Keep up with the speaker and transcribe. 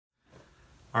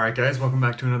Alright guys, welcome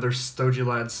back to another Stogie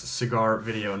Lads cigar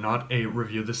video. Not a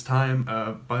review this time.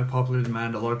 By popular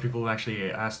demand, a lot of people have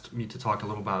actually asked me to talk a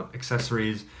little about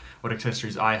accessories, what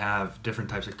accessories I have, different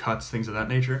types of cuts, things of that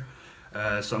nature.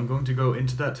 So I'm going to go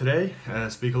into that today,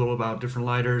 speak a little about different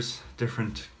lighters,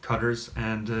 different cutters,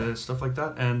 and stuff like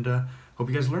that, and hope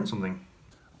you guys learned something.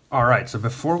 Alright, so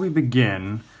before we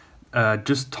begin,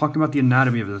 just talking about the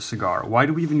anatomy of the cigar. Why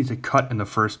do we even need to cut in the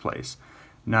first place?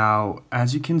 Now,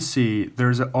 as you can see,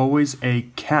 there's always a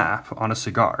cap on a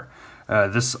cigar.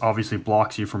 This obviously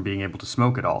blocks you from being able to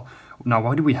smoke it all. Now,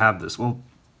 why do we have this? Well,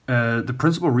 the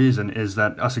principal reason is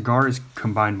that a cigar is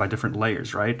combined by different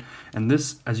layers, right? And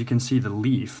this, as you can see, the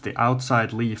leaf, the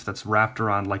outside leaf that's wrapped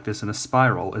around like this in a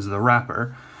spiral is the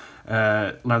wrapper.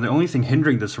 Now, the only thing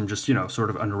hindering this from just,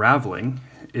 sort of unraveling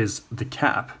is the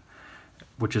cap,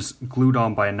 which is glued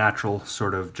on by a natural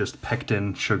sort of just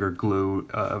pectin sugar glue,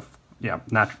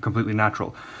 completely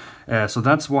natural. So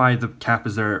that's why the cap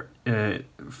is there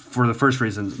for the first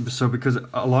reason. So because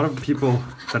a lot of people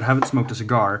that haven't smoked a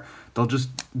cigar, they'll just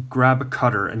grab a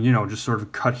cutter and, just sort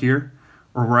of cut here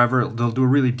or wherever. They'll do a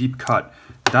really deep cut.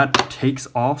 That takes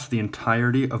off the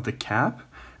entirety of the cap.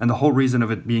 And the whole reason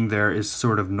of it being there is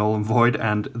sort of null and void,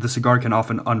 and the cigar can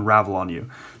often unravel on you.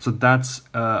 So that's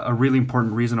a really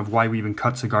important reason of why we even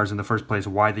cut cigars in the first place,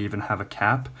 why they even have a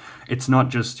cap. It's not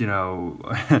just,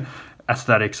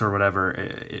 aesthetics or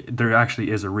whatever. There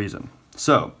actually is a reason.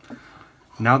 So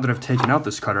now that I've taken out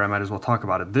this cutter, I might as well talk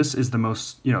about it. This is the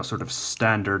most, sort of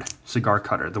standard cigar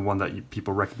cutter, the one that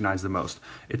people recognize the most.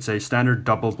 It's a standard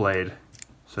double blade.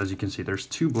 So as you can see, there's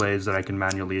two blades that I can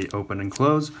manually open and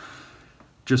close.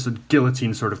 Just a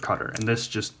guillotine sort of cutter, and this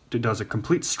just does a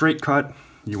complete straight cut.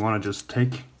 You want to just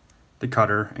take the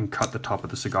cutter and cut the top of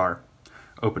the cigar,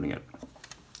 opening it.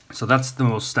 So that's the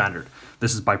most standard.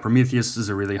 This is by Prometheus. This is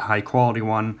a really high quality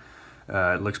one.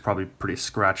 It looks probably pretty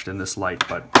scratched in this light,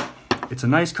 but it's a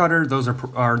nice cutter. Those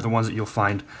are the ones that you'll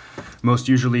find most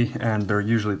usually, and they're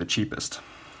usually the cheapest.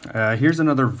 Here's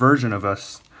another version of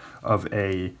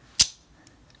a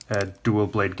dual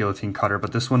blade guillotine cutter,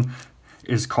 but this one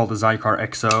is called the Cigar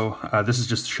XO. This is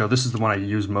just to show, this is the one I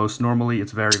use most normally.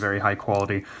 It's very, very high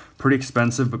quality, pretty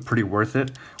expensive, but pretty worth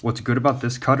it. What's good about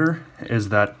this cutter is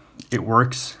that it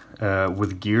works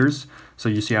with gears. So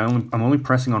you see, I'm only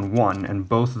pressing on one, and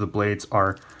both of the blades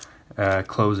are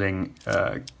closing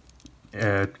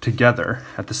together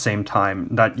at the same time.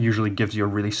 That usually gives you a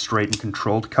really straight and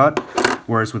controlled cut,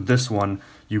 whereas with this one,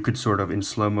 you could sort of, in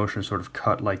slow motion, sort of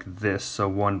cut like this. So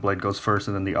one blade goes first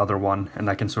and then the other one, and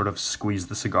that can sort of squeeze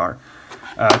the cigar.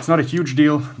 It's not a huge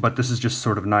deal, but this is just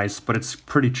sort of nice, but it's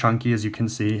pretty chunky, as you can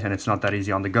see, and it's not that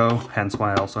easy on the go, hence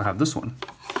why I also have this one.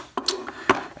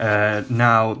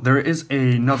 Now, there is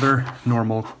another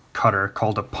normal cutter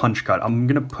called a punch cut. I'm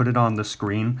going to put it on the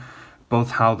screen,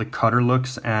 both how the cutter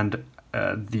looks and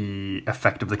the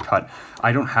effect of the cut.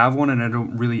 I don't have one, and I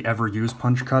don't really ever use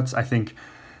punch cuts. I think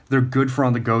they're good for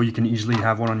on the go. You can easily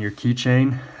have one on your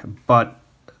keychain, but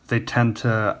they tend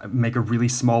to make a really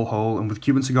small hole, and with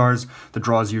Cuban cigars, the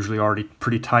draw is usually already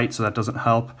pretty tight, so that doesn't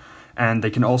help. And they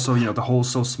can also, the hole's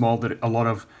so small that a lot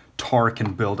of tar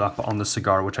can build up on the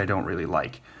cigar, which I don't really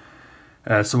like.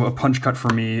 So a punch cut for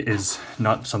me is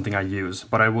not something I use,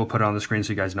 but I will put it on the screen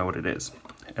so you guys know what it is.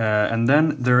 And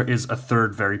then there is a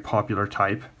third very popular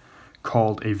type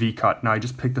called a V-cut. Now, I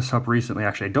just picked this up recently,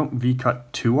 actually. I don't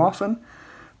V-cut too often,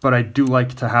 but I do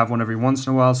like to have one every once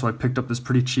in a while, so I picked up this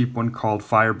pretty cheap one called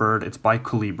Firebird. It's by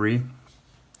Colibri,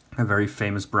 a very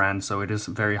famous brand, so it is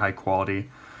very high quality.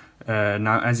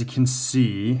 Now, as you can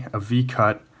see, a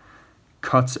V-cut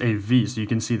cuts a V, so you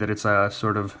can see that it's a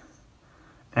sort of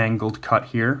angled cut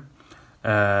here.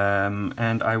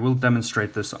 And I will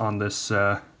demonstrate this on this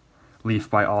leaf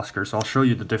by Oscar, so I'll show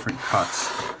you the different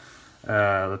cuts.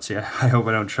 Let's see, I hope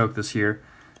I don't choke this here.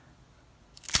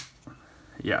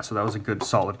 Yeah, so that was a good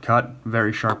solid cut,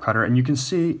 very sharp cutter, and you can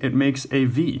see it makes a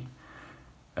V.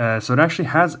 So it actually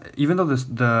has, even though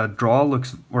the draw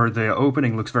looks, or the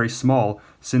opening looks very small,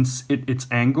 since it's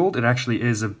angled, it actually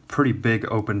is a pretty big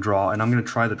open draw, and I'm going to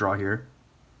try the draw here.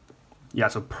 Yeah,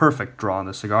 so perfect draw on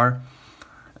the cigar.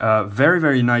 Very,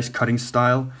 very nice cutting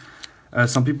style.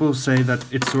 Some people say that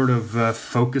it sort of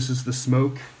focuses the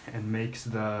smoke and makes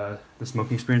the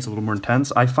smoking experience a little more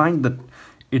intense. I find that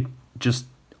it just,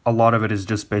 a lot of it is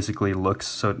just basically looks,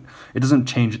 so it doesn't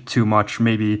change it too much.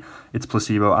 Maybe it's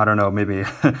placebo, I don't know, maybe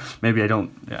maybe I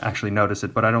don't actually notice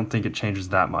it, but I don't think it changes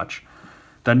that much.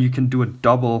 Then you can do a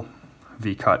double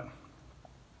V-cut,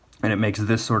 and it makes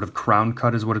this sort of crown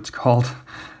cut is what it's called.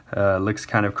 Looks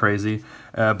kind of crazy,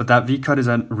 but that V-cut is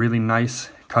a really nice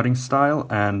cutting style,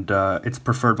 and it's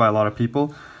preferred by a lot of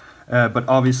people. But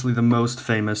obviously the most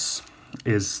famous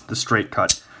is the straight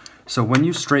cut. So when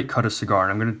you straight cut a cigar,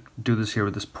 and I'm going to do this here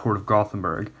with this Port of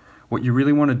Gothenburg, what you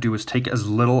really want to do is take as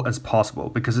little as possible,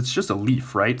 because it's just a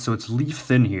leaf, right? So it's leaf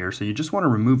thin here, so you just want to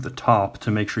remove the top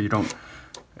to make sure you don't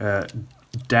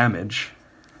damage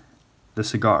the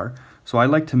cigar. So I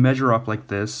like to measure up like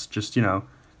this, just, you know,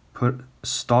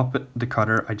 stop the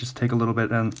cutter, I just take a little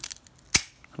bit and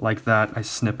like that, I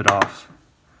snip it off.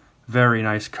 Very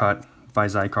nice cut by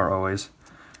Cigar always.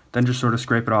 Then just sort of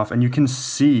scrape it off, and you can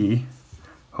see,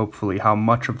 hopefully, how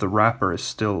much of the wrapper is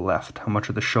still left, how much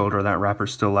of the shoulder of that wrapper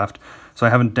is still left. So I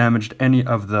haven't damaged any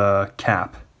of the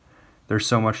cap. There's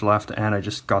so much left, and I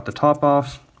just got the top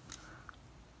off.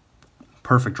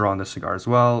 Perfect draw on this cigar as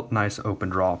well, nice open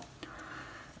draw.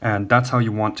 And that's how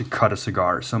you want to cut a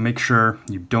cigar. So make sure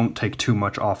you don't take too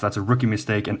much off. That's a rookie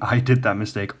mistake, and I did that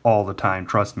mistake all the time,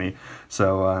 trust me.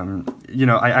 So, you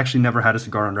know, I actually never had a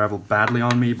cigar unravel badly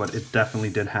on me, but it definitely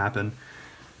did happen.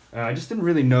 I just didn't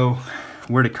really know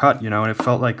where to cut, you know, and it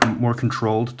felt like more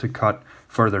controlled to cut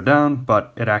further down,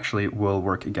 but it actually will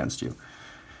work against you.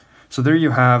 So there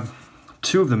you have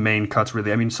two of the main cuts,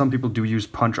 really. I mean, some people do use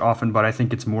punch often, but I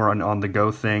think it's more an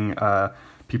on-the-go thing.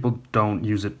 People don't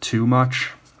use it too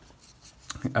much.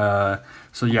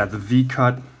 So yeah, the V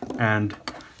cut and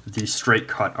the straight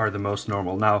cut are the most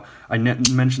normal. Now, I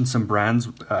mentioned some brands.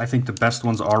 I think the best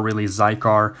ones are really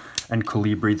Cigar and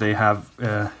Colibri.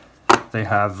 They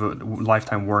have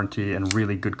lifetime warranty and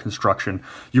really good construction.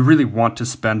 You really want to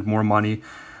spend more money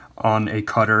on a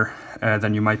cutter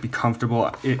than you might be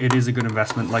comfortable. It is a good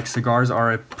investment. Like, cigars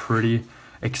are a pretty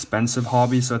expensive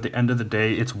hobby, so at the end of the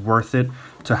day, it's worth it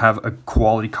to have a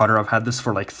quality cutter. I've had this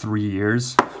for like 3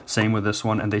 years, same with this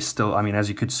one, and they still, I mean, as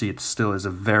you could see, it still is a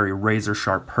very razor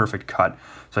sharp, perfect cut,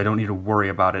 so I don't need to worry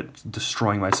about it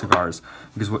destroying my cigars.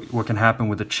 Because what can happen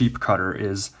with a cheap cutter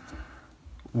is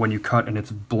when you cut and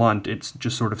it's blunt, it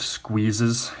just sort of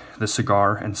squeezes the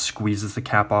cigar and squeezes the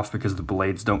cap off because the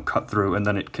blades don't cut through, and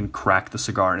then it can crack the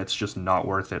cigar, and it's just not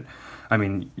worth it. I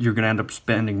mean, you're going to end up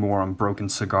spending more on broken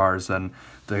cigars than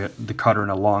the cutter in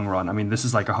a long run. I mean, this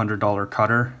is like a $100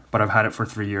 cutter, but I've had it for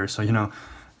 3 years. So, you know,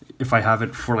 if I have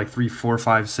it for like 3, 4,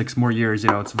 5, 6 more years, you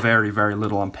know, it's very, very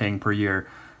little I'm paying per year,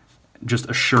 just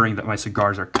assuring that my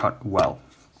cigars are cut well.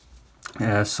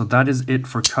 So that is it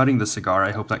for cutting the cigar.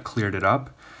 I hope that cleared it up.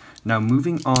 Now,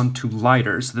 moving on to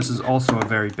lighters. This is also a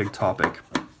very big topic.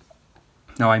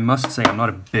 Now, I must say I'm not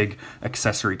a big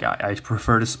accessory guy. I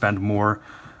prefer to spend more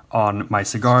on my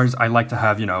cigars. I like to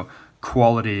have, you know,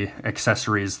 quality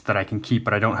accessories that I can keep,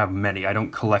 but I don't have many. I don't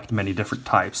collect many different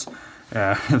types.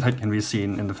 That can be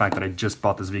seen in the fact that I just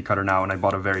bought this V-cutter now, and I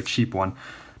bought a very cheap one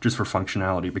just for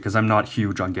functionality, because I'm not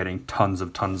huge on getting tons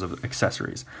of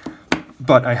accessories.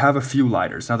 But I have a few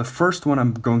lighters. Now, the first one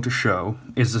I'm going to show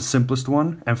is the simplest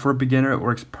one, and for a beginner it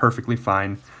works perfectly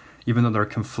fine, even though there are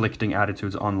conflicting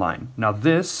attitudes online. Now,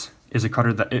 this is a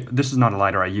cutter this is not a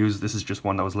lighter I use. This is just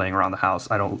one that was laying around the house.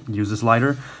 I don't use this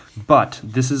lighter, but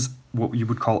this is what you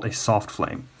would call a soft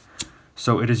flame.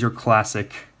 So it is your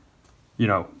classic, you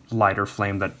know, lighter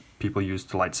flame that people use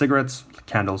to light cigarettes,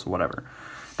 candles, whatever.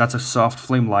 That's a soft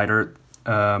flame lighter.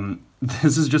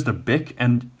 This is just a Bic,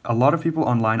 and a lot of people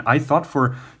online, I thought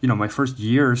for, you know, my first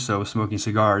year or so smoking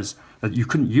cigars that you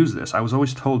couldn't use this. I was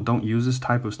always told don't use this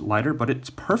type of lighter, but it's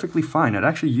perfectly fine. It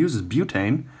actually uses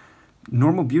butane,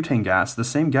 normal butane gas, the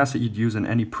same gas that you'd use in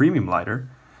any premium lighter,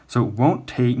 so it won't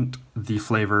taint the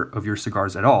flavor of your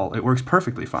cigars at all. It works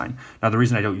perfectly fine. Now, the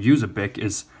reason I don't use a Bic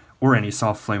is, or any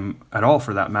soft flame at all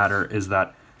for that matter, is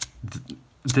that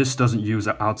this doesn't use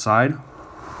outside.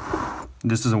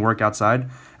 This doesn't work outside.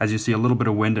 As you see, a little bit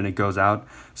of wind and it goes out.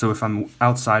 So if I'm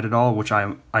outside at all, which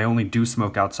I only do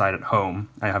smoke outside at home,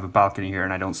 I have a balcony here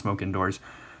and I don't smoke indoors,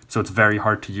 so it's very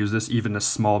hard to use this, even a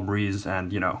small breeze,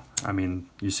 and, you know, I mean,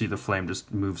 you see the flame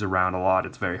just moves around a lot.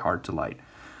 It's very hard to light.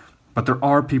 But there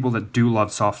are people that do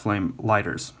love soft flame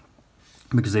lighters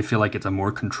because they feel like it's a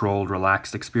more controlled,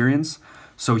 relaxed experience.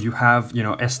 So you have, you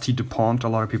know, St. DuPont, a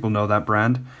lot of people know that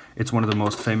brand. It's one of the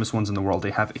most famous ones in the world.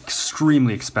 They have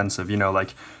extremely expensive, you know,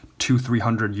 like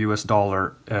 $200-300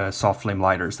 US soft flame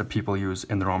lighters that people use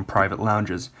in their own private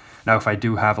lounges. Now, if I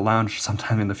do have a lounge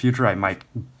sometime in the future, I might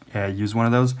use one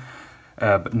of those,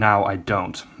 but now I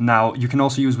don't. Now, you can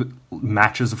also use with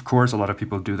matches, of course. A lot of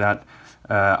people do that.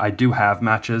 I do have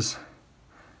matches,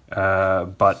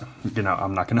 but, you know,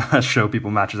 I'm not going to show people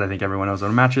matches. I think everyone knows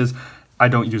what a match is. I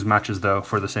don't use matches, though,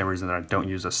 for the same reason that I don't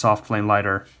use a soft flame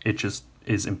lighter. It just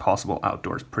is impossible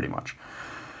outdoors, pretty much.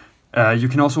 You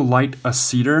can also light a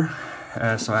cedar.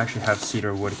 So I actually have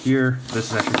cedar wood here.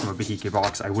 This is actually from a Bahiki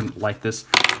box. I wouldn't like this,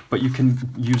 but you can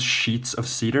use sheets of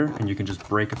cedar and you can just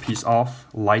break a piece off,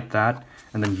 light that,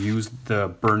 and then use the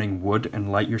burning wood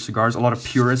and light your cigars. A lot of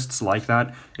purists like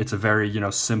that. It's a very, you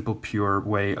know, simple, pure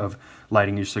way of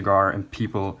lighting your cigar, and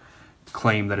people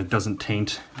claim that it doesn't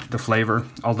taint the flavor,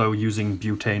 although using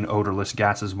butane odorless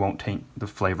gases won't taint the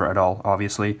flavor at all,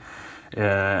 obviously.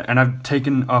 And I've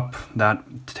taken up that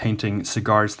tainting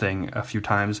cigars thing a few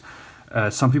times.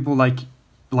 Some people like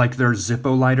their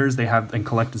Zippo lighters. They have and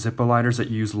collect Zippo lighters that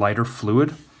use lighter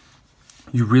fluid.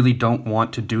 You really don't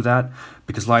want to do that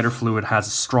because lighter fluid has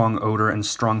a strong odor and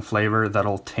strong flavor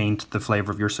that'll taint the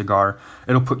flavor of your cigar.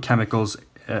 It'll put chemicals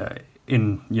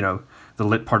in, you know, the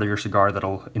lit part of your cigar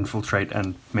that'll infiltrate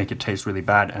and make it taste really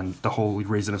bad, and the whole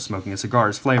reason of smoking a cigar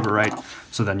is flavor, right?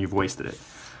 So then you've wasted it.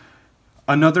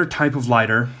 Another type of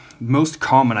lighter, most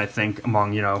common I think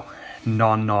among, you know,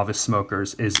 non-novice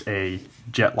smokers, is a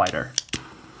jet lighter.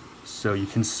 So you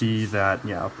can see that,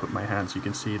 yeah, I'll put my hand so you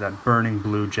can see that burning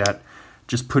blue jet.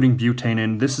 Just putting butane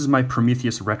in. This is my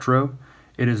Prometheus Retro.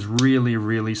 It is really,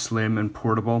 really slim and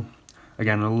portable.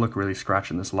 Again, it'll look really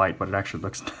scratchy in this light, but it actually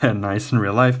looks nice in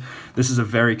real life. This is a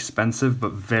very expensive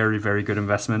but very, very good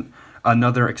investment.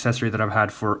 Another accessory that I've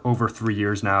had for over 3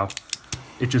 years now.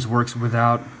 It just works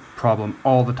without problem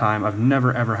all the time. I've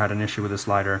never ever had an issue with this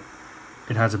lighter.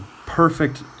 It has a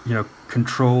perfect, you know,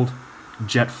 controlled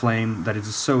jet flame that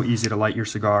is so easy to light your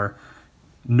cigar.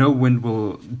 No wind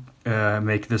will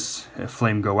make this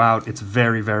flame go out. It's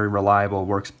very, very reliable,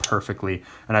 works perfectly,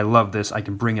 and I love this. I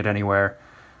can bring it anywhere.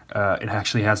 It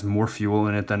actually has more fuel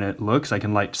in it than it looks. I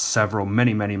can light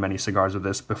many cigars with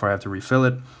this before I have to refill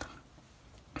it.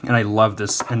 And I love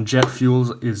this. And jet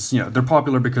fuels is, you know, they're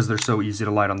popular because they're so easy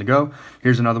to light on the go.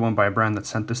 Here's another one by a brand that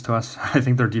sent this to us. I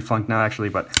think they're defunct now actually,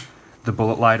 but the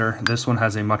Bullet lighter. This one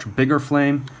has a much bigger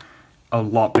flame, a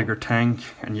lot bigger tank,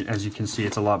 and as you can see,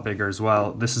 it's a lot bigger as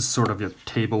well. This is sort of a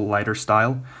table lighter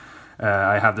style.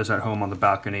 I have this at home on the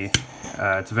balcony.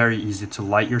 It's very easy to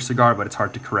light your cigar, but it's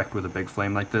hard to correct with a big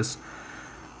flame like this.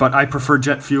 But I prefer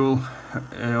jet fuel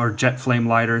or jet flame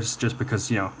lighters just because,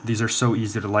 you know, these are so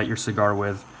easy to light your cigar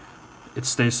with. It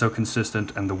stays so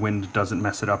consistent and the wind doesn't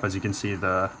mess it up. As you can see,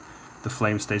 the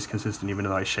flame stays consistent even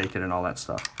though I shake it and all that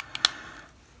stuff.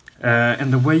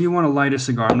 And the way you want to light a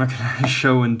cigar, I'm not going to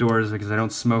show indoors because I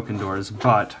don't smoke indoors,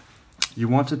 but you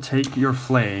want to take your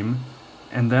flame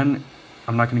and then,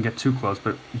 I'm not going to get too close,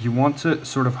 but you want to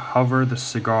sort of hover the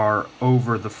cigar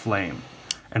over the flame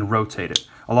and rotate it.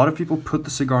 A lot of people put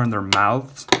the cigar in their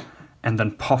mouths and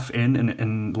then puff in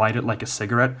and light it like a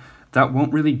cigarette. That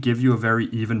won't really give you a very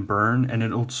even burn, and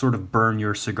it'll sort of burn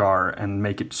your cigar and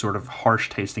make it sort of harsh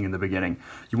tasting in the beginning.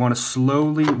 You want to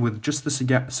slowly, with just the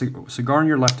cigar in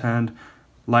your left hand,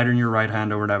 lighter in your right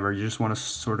hand or whatever, you just want to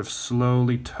sort of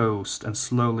slowly toast and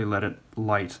slowly let it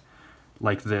light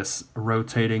like this,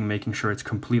 rotating, making sure it's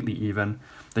completely even.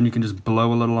 Then you can just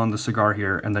blow a little on the cigar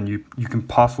here, and then you can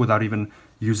puff without even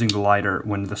using the lighter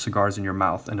when the cigar's in your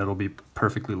mouth, and it'll be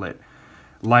perfectly lit.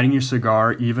 Lighting your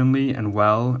cigar evenly and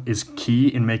well is key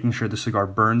in making sure the cigar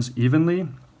burns evenly,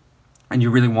 and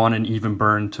you really want an even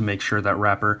burn to make sure that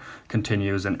wrapper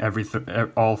continues and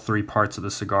all 3 parts of the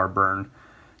cigar burn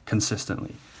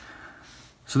consistently.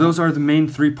 So those are the main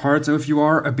 3 parts. So if you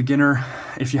are a beginner,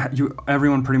 if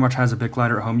everyone pretty much has a Bic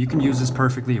lighter at home, you can use this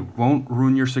perfectly. It won't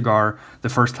ruin your cigar the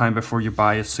first time before you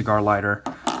buy a cigar lighter.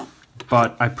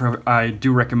 But I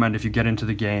do recommend, if you get into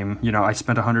the game, you know, I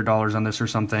spent $100 on this or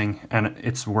something, and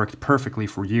it's worked perfectly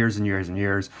for years and years and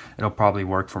years. It'll probably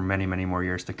work for many, many more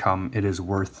years to come. It is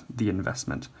worth the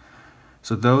investment.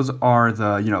 So those are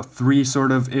the, you know, 3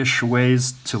 sort of ish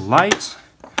ways to light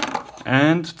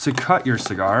and to cut your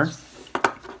cigar.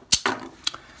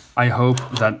 I hope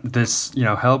that this, you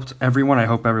know, helped everyone. I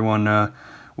hope everyone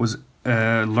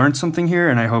learned something here,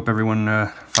 and I hope everyone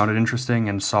found it interesting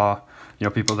and saw, you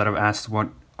know, people that have asked what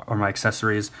are my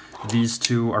accessories. These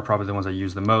 2 are probably the ones I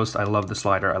use the most. I love this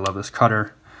lighter, I love this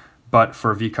cutter, but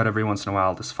for a V-cut every once in a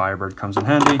while, this Firebird comes in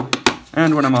handy.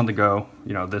 And when I'm on the go,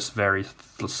 you know, this very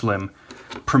slim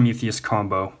Prometheus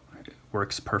combo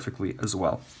works perfectly as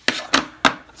well.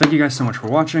 Thank you guys so much for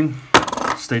watching.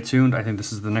 Stay tuned. I think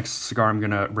this is the next cigar I'm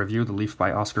going to review, the Leaf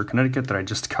by Oscar, Connecticut, that I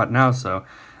just cut now, so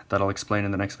that'll explain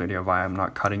in the next video why I'm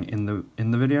not cutting in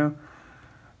the video.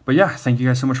 But yeah, thank you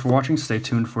guys so much for watching. Stay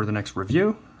tuned for the next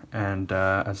review, and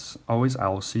as always, I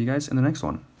will see you guys in the next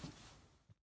one.